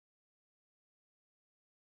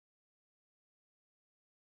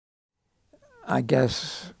I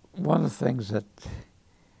guess one of the things that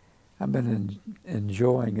I've been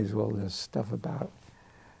enjoying is all this stuff about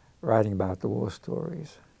writing about the war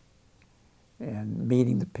stories and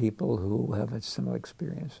meeting the people who have had similar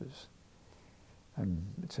experiences. And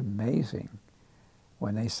it's amazing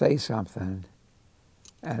when they say something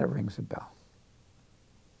and it rings a bell.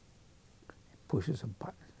 It pushes a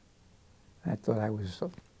button. I thought I was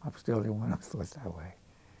the only one who thought that way.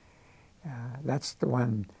 That's the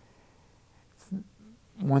one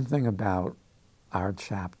thing about our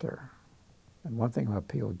chapter, and one thing about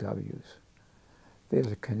POWs,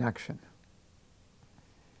 there's a connection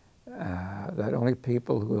that only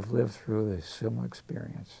people who have lived through a similar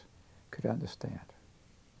experience could understand.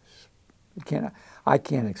 I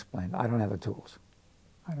can't explain it. I don't have the tools.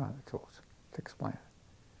 I don't have the tools to explain it.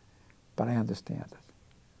 But I understand it.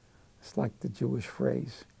 It's like the Jewish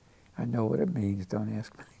phrase, I know what it means, don't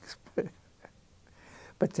ask me to explain it.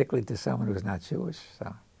 Particularly to someone who's not Jewish.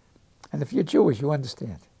 So. And if you're Jewish, you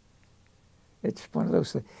understand. It's one of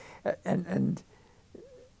those things. And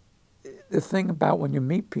the thing about when you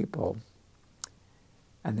meet people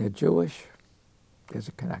and they're Jewish, there's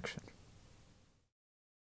a connection.